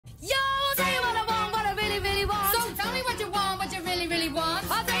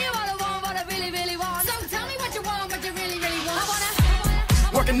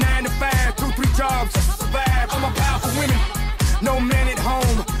women. No man at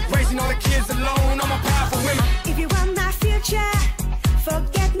home, raising all the kids alone. I'm a powerful women. If you want my future,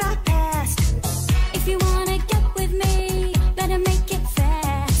 forget my past. If you wanna get with me, better make it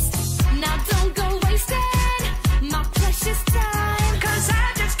fast. Now don't go wasting my precious time. 'Cause I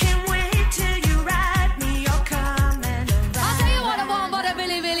just can't wait till you write me your comment. I'll tell you what I want, what I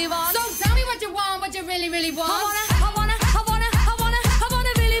really, really want. So tell me what you want, what you really, really want. I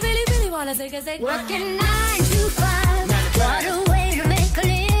wanna really, really, really wanna take a zig. Working 9 to 5, what a way to make a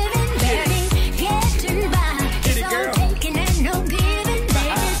living. Barely getting by, it's all taking and no giving. They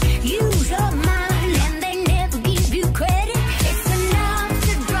just use your mind and they never give you credit. It's enough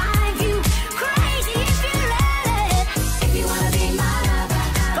to drive you crazy if you let it. If you wanna be my lover,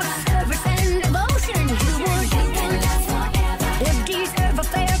 For service and devotion, you can last forever. would deserve a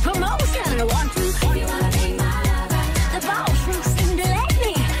fair promotion. I want to. If you wanna be my lover, The boss won't seem to let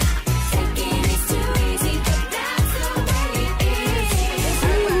me. thinking it's too easy, but that's the way it is.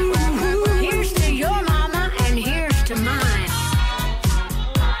 Here's to your mama and here's to mine.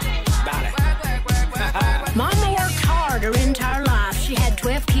 Mama worked hard her entire life. She had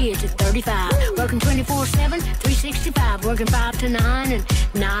 12 kids at 35. Working 24/7, 365. Working 5 to 9 and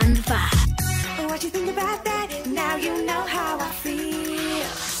 9 to 5. What you think about that? Now you know how I feel.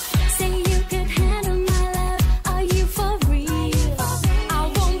 Say you can handle my love, are you for real? I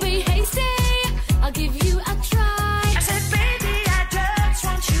won't be hasty, I'll give you a try. I said, baby, I just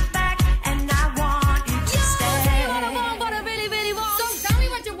want you back, and I want you to Say stay. what I want, what I really, really want. So tell me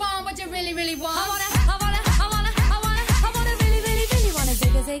what you want, what you really, really want. I wanna really, really, really wanna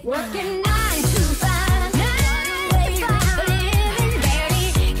zig a zig. Working 9 to 5. Way to make a living. Barely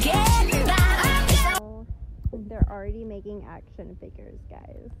getting by. They're already making action figures,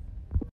 guys.